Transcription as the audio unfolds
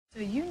So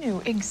you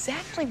knew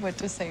exactly what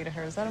to say to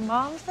her. Is that a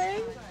mom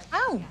thing?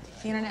 Oh,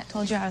 the internet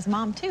told you I was a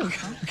mom, too,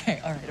 huh? Okay,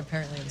 all right.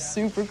 Apparently I'm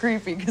super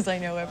creepy because I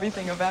know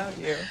everything about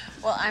you.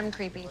 Well, I'm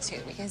creepy, too,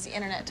 because the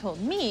internet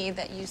told me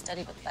that you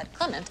studied with Bud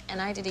Clement,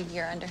 and I did a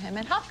year under him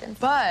at Hopkins.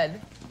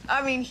 Bud?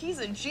 I mean, he's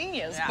a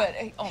genius, yeah. but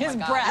oh his my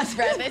God, breath. his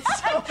breath,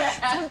 it's so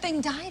bad. Something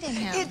died in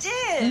him. It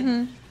did.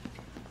 Mm-hmm.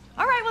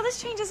 All right, well,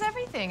 this changes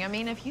everything. I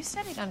mean, if you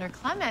studied under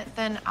Clement,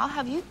 then I'll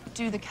have you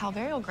do the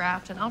calvarial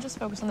graft, and I'll just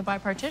focus on the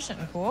bipartition.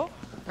 Cool?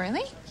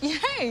 Really?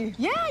 Yay.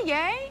 Yeah,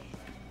 yay.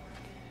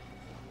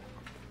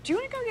 Do you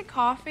want to go get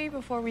coffee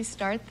before we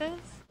start this?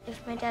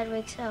 If my dad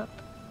wakes up,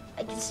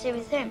 I can stay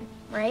with him,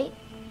 right?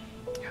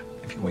 Yeah,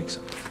 if he wakes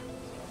up.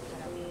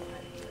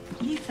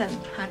 Ethan,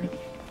 honey.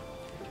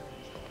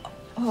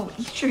 Oh,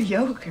 eat your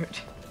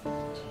yogurt.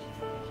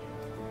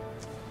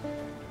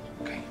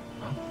 Okay,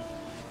 well,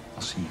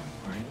 I'll see you,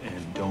 all right?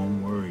 And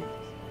don't worry.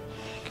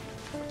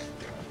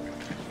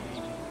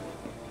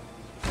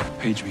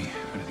 Page me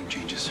if anything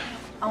changes.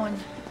 Owen,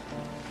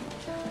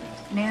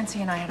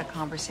 Nancy and I had a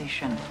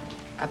conversation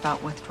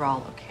about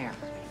withdrawal of care.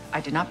 I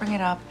did not bring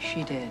it up,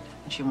 she did.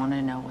 And she wanted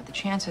to know what the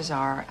chances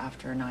are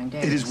after 9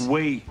 days. It is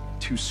way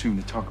too soon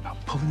to talk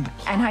about pulling the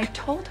plug. And I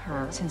told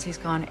her, since he's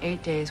gone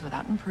 8 days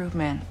without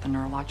improvement, the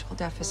neurological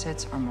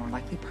deficits are more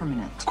likely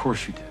permanent. Of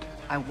course you did.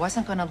 I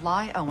wasn't gonna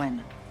lie,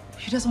 Owen.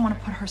 She doesn't want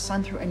to put her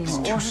son through any It's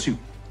more. too soon.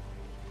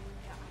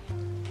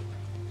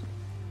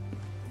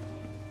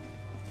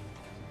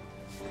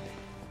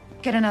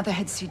 Get another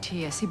head CT,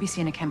 a CBC,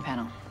 and a chem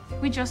panel.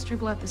 We just drew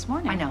blood this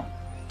morning. I know.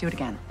 Do it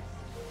again.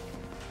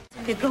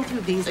 Okay, go through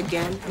these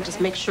again and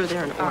just make sure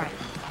they're in order. All right.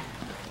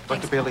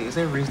 Dr. Bailey, is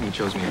there a reason you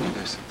chose me to do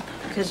this?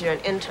 Because you're an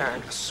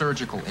intern. A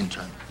surgical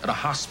intern at a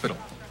hospital,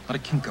 not a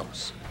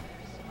Kinko's.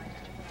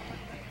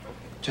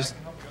 Just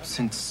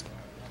since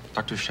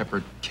Dr.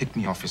 Shepard kicked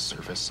me off his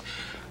service,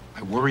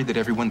 I worry that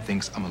everyone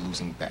thinks I'm a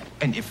losing bet.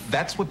 And if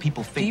that's what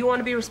people think... Do you want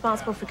to be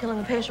responsible for killing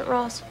a patient,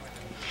 Ross?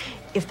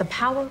 If the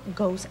power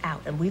goes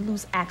out and we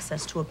lose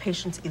access to a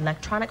patient's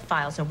electronic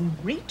files and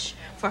we reach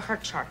for her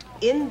chart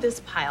in this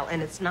pile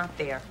and it's not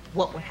there,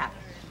 what would happen?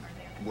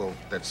 Well,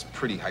 that's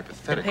pretty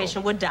hypothetical. The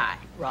patient would die,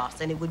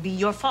 Ross, and it would be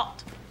your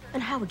fault.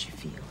 And how would you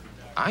feel?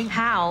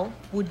 How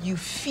would you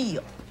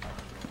feel?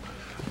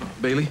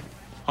 Bailey,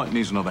 Hunt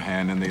needs another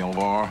hand in the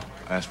LVAR.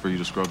 Ask for you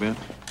to scrub in.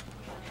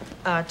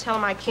 Tell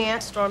him I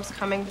can't. Storm's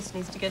coming. This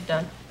needs to get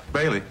done.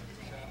 Bailey.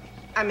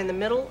 I'm in the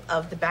middle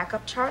of the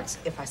backup charts.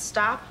 If I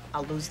stop,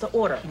 I'll lose the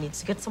order. He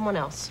needs to get someone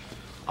else.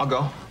 I'll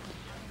go.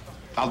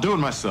 I'll do it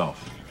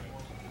myself.